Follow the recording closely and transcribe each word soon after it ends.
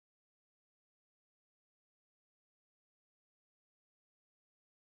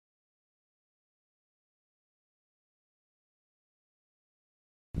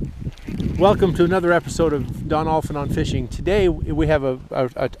Welcome to another episode of Don Allphin on Fishing. Today we have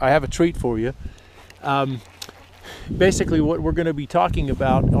I have a treat for you. Basically, what we're going to be talking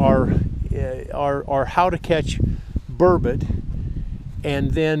about are how to catch burbot,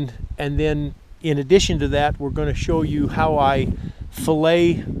 and then in addition to that, we're going to show you how I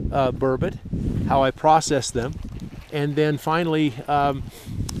fillet burbot, how I process them, and then finally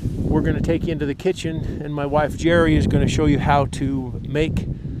we're going to take you into the kitchen, and my wife Jerry is going to show you how to make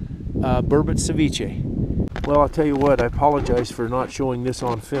Burbot Ceviche. Well, I'll tell you what, I apologize for not showing this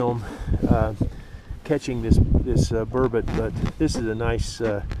on film, catching this burbot, but this is a nice,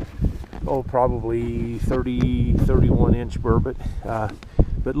 probably 31 inch burbot.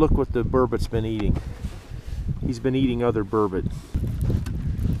 But look what the burbot's been eating. He's been eating other burbot.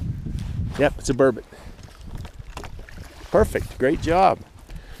 Yep, it's a burbot. Perfect, great job.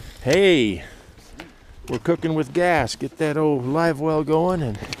 Hey, we're cooking with gas. Get that old live well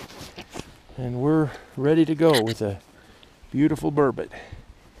going, and we're ready to go with a beautiful burbot.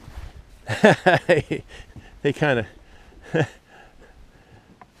 They kind of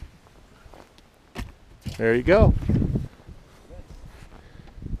there you go.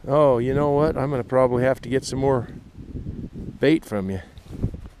 Oh, you know what? I'm going to probably have to get some more bait from you.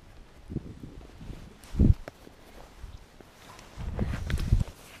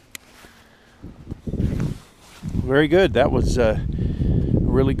 Very good. That was a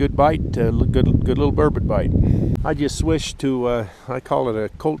really good bite, good little burbot bite. I just switched to, I call it a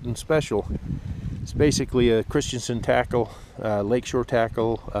Colton Special. It's basically a Christensen tackle, Lakeshore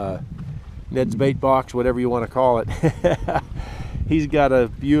Tackle, Ned's Bait Box, whatever you want to call it. He's got a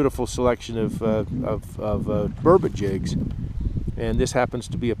beautiful selection of burbot jigs, and this happens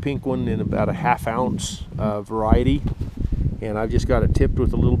to be a pink one in about a ½ ounce variety. And I've just got it tipped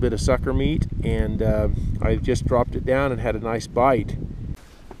with a little bit of sucker meat, and I've just dropped it down and had a nice bite.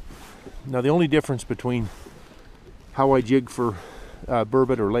 Now, the only difference between how I jig for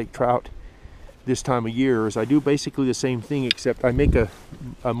burbot or lake trout this time of year is I do basically the same thing, except I make a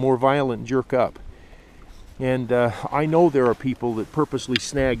more violent jerk up. And I know there are people that purposely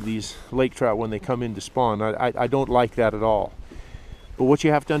snag these lake trout when they come in to spawn. I don't like that at all. But what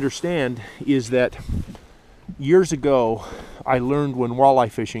you have to understand is that years ago, I learned when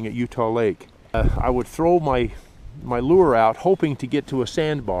walleye fishing at Utah Lake, I would throw my lure out hoping to get to a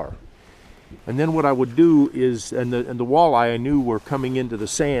sandbar. And then what I would do is, and the walleye I knew were coming into the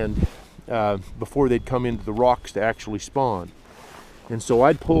sand before they'd come into the rocks to actually spawn. And so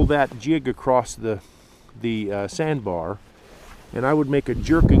I'd pull that jig across the sandbar, and I would make a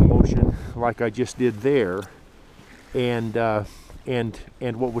jerking motion like I just did there, and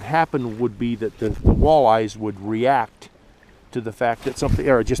what would happen would be that the walleyes would react to the fact that something,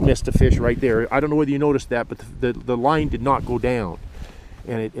 I just missed a fish right there. I don't know whether you noticed that, but the line did not go down,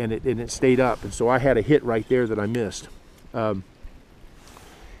 and it stayed up, and so I had a hit right there that I missed.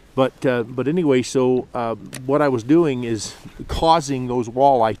 But anyway, so what I was doing is causing those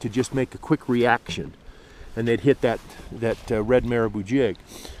walleye to just make a quick reaction, and they'd hit that red marabou jig.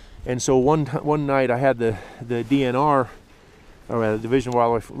 And so one night I had the DNR, or Division of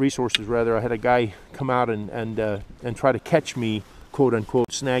Wildlife Resources rather, I had a guy come out and try to catch me, quote unquote,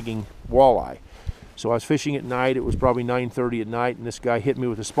 snagging walleye. So I was fishing at night. It was probably 9:30 at night, and this guy hit me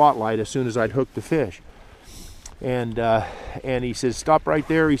with a spotlight as soon as I'd hooked the fish. And he says, "Stop right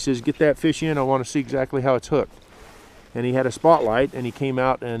there." He says, "Get that fish in. I want to see exactly how it's hooked." And he had a spotlight, and he came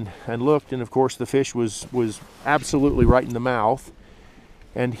out and looked, and of course the fish was absolutely right in the mouth.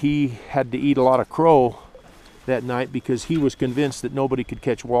 And he had to eat a lot of crow that night because he was convinced that nobody could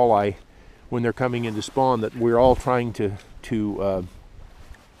catch walleye when they're coming into spawn, that we're all trying to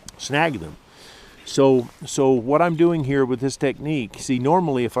snag them. So what I'm doing here with this technique, see,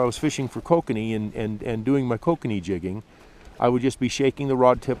 normally if I was fishing for kokanee and doing my kokanee jigging, I would just be shaking the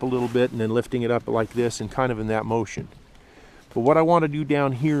rod tip a little bit and then lifting it up like this and kind of in that motion. But what I want to do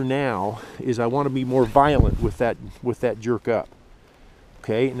down here now is I want to be more violent with that jerk up.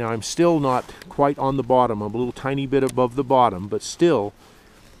 Okay, now I'm still not quite on the bottom. I'm a little tiny bit above the bottom, but still,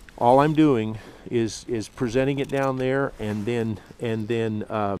 all I'm doing is presenting it down there, and then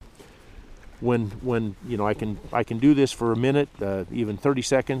when you know, I can do this for a minute, even 30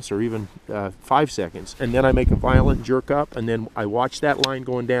 seconds, or even 5 seconds, and then I make a violent jerk up, and then I watch that line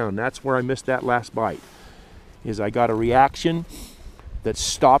going down. That's where I missed that last bite. Is I got a reaction that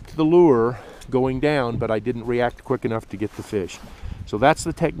stopped the lure going down, but I didn't react quick enough to get the fish. So that's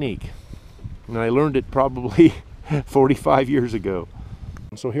the technique, and I learned it probably 45 years ago.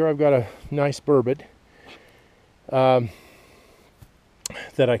 So here I've got a nice burbot that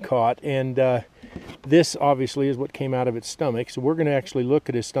I caught, and this obviously is what came out of its stomach. So we're going to actually look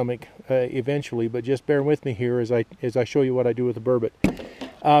at his stomach eventually, but just bear with me here as I show you what I do with the burbot.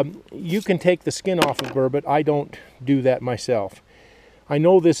 You can take the skin off of burbot. I don't do that myself. I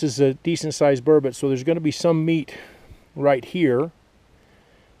know this is a decent sized burbot, so there's going to be some meat right here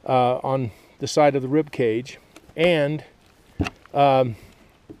on the side of the rib cage, and there's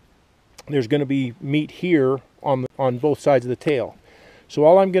going to be meat here on both sides of the tail. So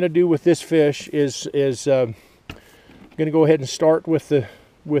all I'm going to do with this fish is I'm going to go ahead and start with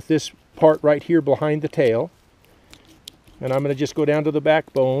this part right here behind the tail, and I'm going to just go down to the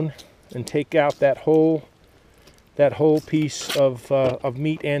backbone and take out that whole piece of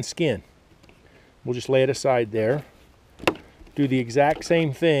meat and skin. We'll just lay it aside there. Do the exact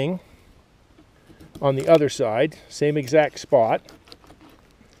same thing on the other side, same exact spot.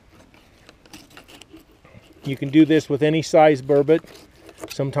 You can do this with any size burbot.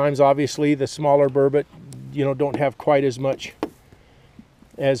 Sometimes, obviously, the smaller burbot, you know, don't have quite as much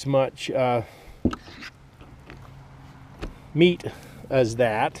meat as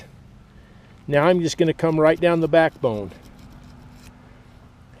that. Now I'm just going to come right down the backbone,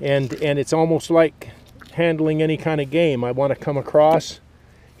 and it's almost like handling any kind of game. I want to come across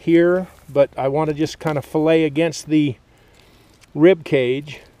here, but I want to just kind of fillet against the rib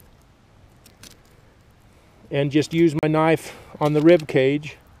cage and just use my knife on the rib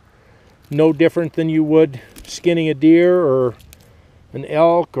cage, no different than you would skinning a deer or an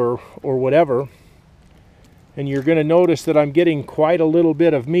elk or whatever. And you're going to notice that I'm getting quite a little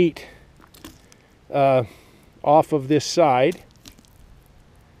bit of meat off of this side,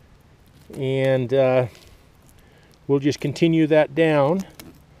 and we'll just continue that down.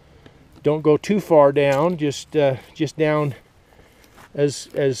 Don't go too far down, just down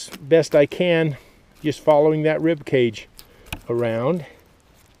as best I can, just following that rib cage around.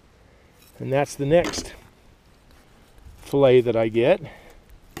 And that's the next fillet that I get.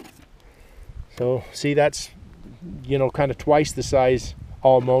 So see, that's, you know, kind of twice the size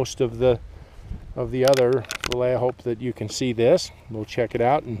almost of the other fillet. I hope that you can see this. We'll check it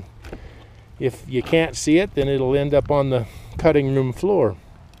out, and if you can't see it, then it'll end up on the cutting room floor.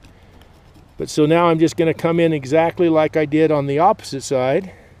 But so now I'm just going to come in exactly like I did on the opposite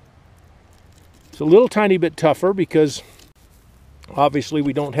side. It's a little tiny bit tougher because obviously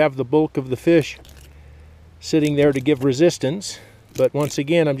we don't have the bulk of the fish sitting there to give resistance. But once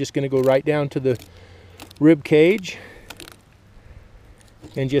again, I'm just going to go right down to the rib cage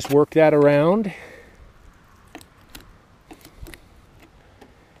and just work that around.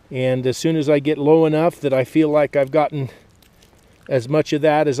 And as soon as I get low enough that I feel like I've gotten as much of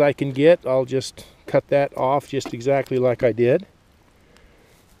that as I can get, I'll just cut that off just exactly like I did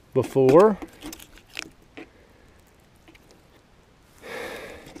before.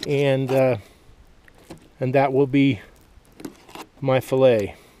 And that will be my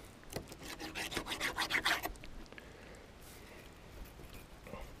fillet.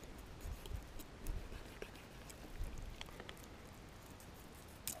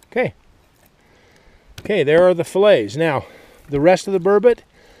 Okay, there are the fillets. Now, the rest of the burbot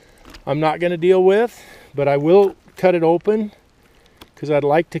I'm not going to deal with, but I will cut it open because I'd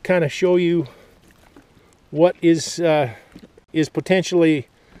like to kind of show you what is potentially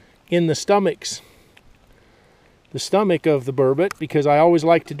in the stomach of the burbot, because I always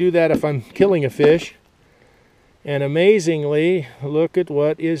like to do that if I'm killing a fish. And amazingly, look at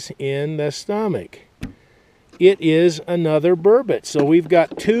what is in the stomach. It is another burbot. So we've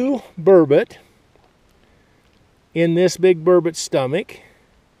got two burbot in this big burbot stomach,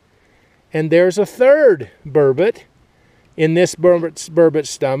 and there's a third burbot in this burbot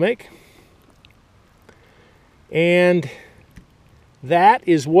stomach, and that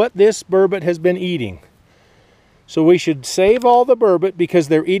is what this burbot has been eating. So we should save all the burbot because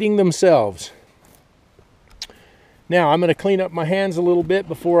they're eating themselves. Now I'm going to clean up my hands a little bit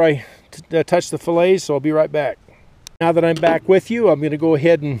before I touch the fillets, so I'll be right back. Now that I'm back with you, I'm going to go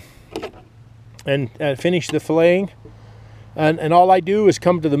ahead and finish the filleting. And all I do is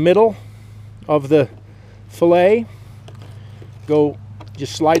come to the middle of the fillet,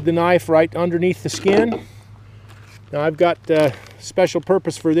 just slide the knife right underneath the skin. Now I've got special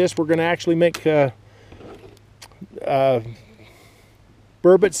purpose for this. We're going to actually make Burbot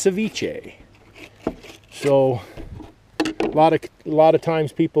Ceviche. So a lot of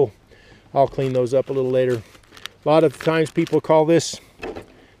times people, I'll clean those up a little later. A lot of times people call this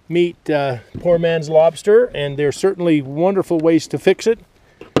meat poor man's lobster, and there's certainly wonderful ways to fix it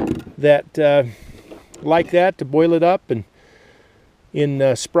that like that, to boil it up and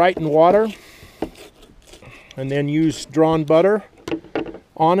in Sprite and water, and then use drawn butter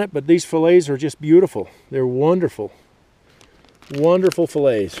on it. But these fillets are just beautiful. They're wonderful, wonderful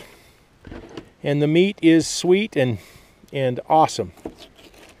fillets. And the meat is sweet and awesome.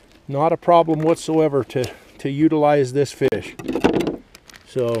 Not a problem whatsoever to utilize this fish.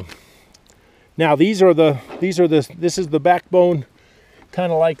 So now this is the backbone,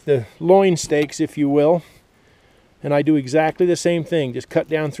 kind of like the loin steaks, if you will. And I do exactly the same thing. Just cut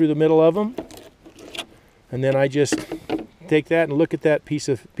down through the middle of them, and then I just take that and look at that piece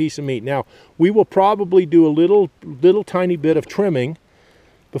of meat. Now we will probably do a little tiny bit of trimming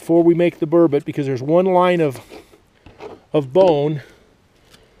before we make the burbot, because there's one line of bone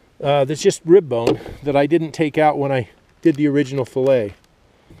that's just rib bone that I didn't take out when I did the original fillet.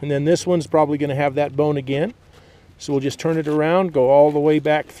 And then this one's probably going to have that bone again. So we'll just turn it around, go all the way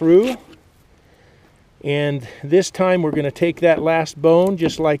back through. And this time we're going to take that last bone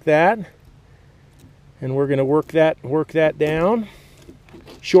just like that. And we're going to work that down.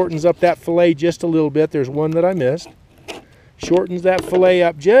 Shortens up that fillet just a little bit. There's one that I missed. Shortens that fillet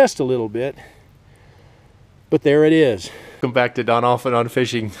up just a little bit. But there it is. Welcome back to Don Allphin on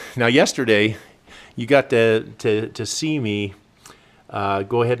Fishing. Now yesterday you got to see me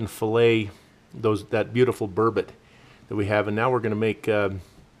go ahead and fillet that beautiful burbot that we have, and now we're going to make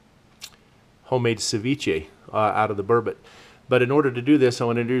homemade ceviche out of the burbot. But in order to do this, I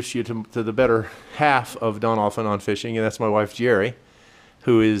want to introduce you to the better half of Don Allphin on Fishing, and that's my wife Jerry,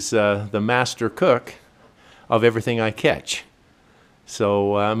 who is the master cook of everything I catch.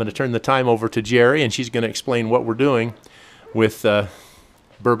 So I'm going to turn the time over to Jerry, and she's going to explain what we're doing with Burbot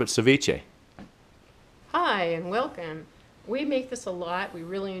Ceviche. Hi and welcome. We make this a lot. We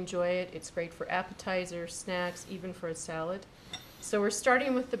really enjoy it. It's great for appetizers, snacks, even for a salad. So we're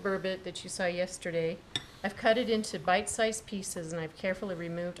starting with the burbot that you saw yesterday. I've cut it into bite-sized pieces, and I've carefully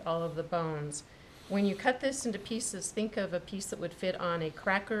removed all of the bones. When you cut this into pieces, think of a piece that would fit on a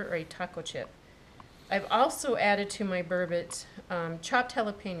cracker or a taco chip. I've also added to my burbot chopped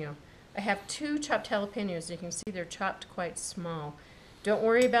jalapeno. I have 2 chopped jalapenos. You can see they're chopped quite small. Don't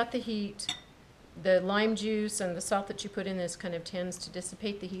worry about the heat. The lime juice and the salt that you put in this kind of tends to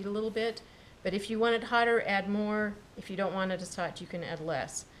dissipate the heat a little bit. But if you want it hotter, add more. If you don't want it as hot, you can add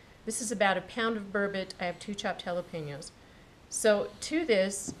less. This is about 1 pound of burbot. I have 2 chopped jalapenos. So to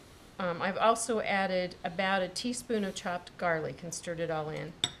this, I've also added about 1 teaspoon of chopped garlic and stirred it all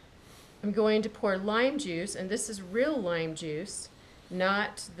in. I'm going to pour lime juice, and this is real lime juice,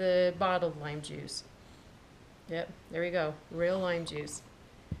 not the bottled lime juice. Yep, there we go, real lime juice.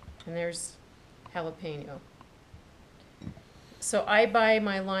 And there's jalapeno. So I buy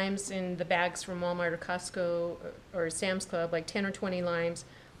my limes in the bags from Walmart or Costco or Sam's Club, like 10 or 20 limes.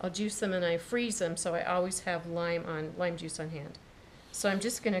 I'll juice them and I freeze them, so I always have lime juice on hand. So I'm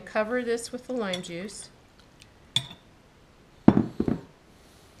just going to cover this with the lime juice.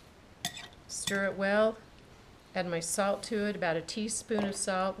 Stir it well. Add my salt to it, about 1 teaspoon of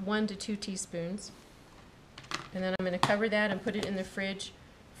salt, 1 to 2 teaspoons. And then I'm going to cover that and put it in the fridge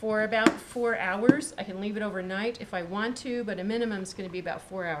for about 4 hours. I can leave it overnight if I want to, but a minimum is going to be about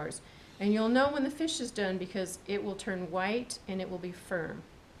 4 hours. And you'll know when the fish is done because it will turn white and it will be firm.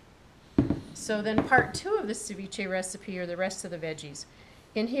 So then part 2 of the ceviche recipe are the rest of the veggies.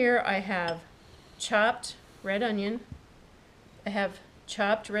 In here I have chopped red onion, I have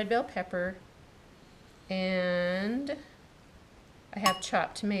chopped red bell pepper, and I have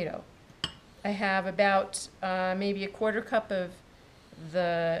chopped tomato. I have about maybe 1/4 cup of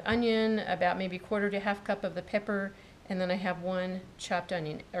the onion, about maybe 1/4 to 1/2 cup of the pepper, and then I have 1 chopped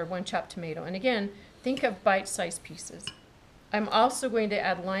onion, or 1 chopped tomato. And again, think of bite-sized pieces. I'm also going to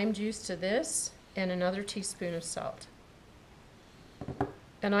add lime juice to this and another teaspoon of salt.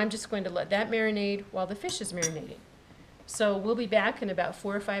 And I'm just going to let that marinate while the fish is marinating. So we'll be back in about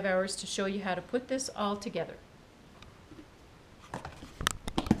 4 or 5 hours to show you how to put this all together.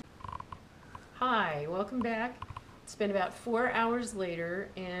 Hi, welcome back. It's been about 4 hours later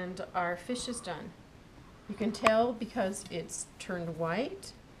and our fish is done. You can tell because it's turned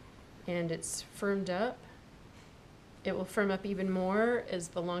white and it's firmed up. It will firm up even more as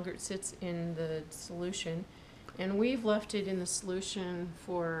the longer it sits in the solution. And we've left it in the solution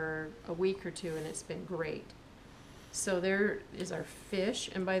for a week or 2 and it's been great. So there is our fish,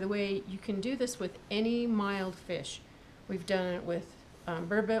 and by the way, you can do this with any mild fish. We've done it with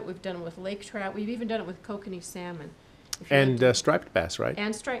burbot, we've done it with lake trout, we've even done it with Kokanee salmon. And striped bass, right?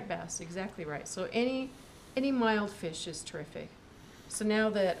 And striped bass, exactly right. So any mild fish is terrific. So now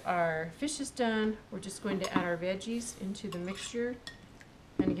that our fish is done, we're just going to add our veggies into the mixture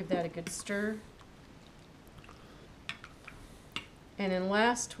and give that a good stir. And then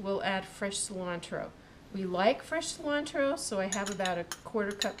last, we'll add fresh cilantro. We like fresh cilantro, so I have about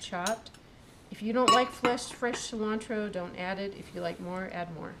 1/4 cup chopped. If you don't like fresh cilantro, don't add it. If you like more,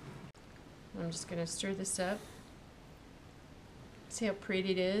 add more. I'm just going to stir this up. See how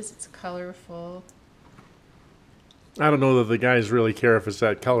pretty it is? It's colorful. I don't know that the guys really care if it's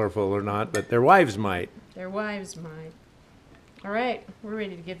that colorful or not, but their wives might. Their wives might. All right, we're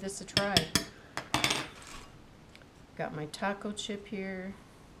ready to give this a try. Got my taco chip here.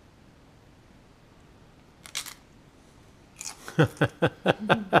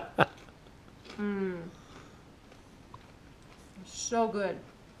 So good.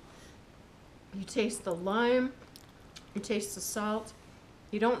 You taste the lime, you taste the salt.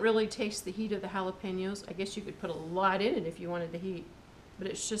 You don't really taste the heat of the jalapenos. I guess you could put a lot in it if you wanted the heat, but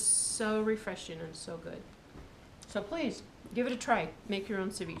it's just so refreshing and so good. So please, give it a try. Make your own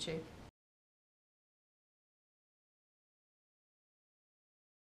ceviche.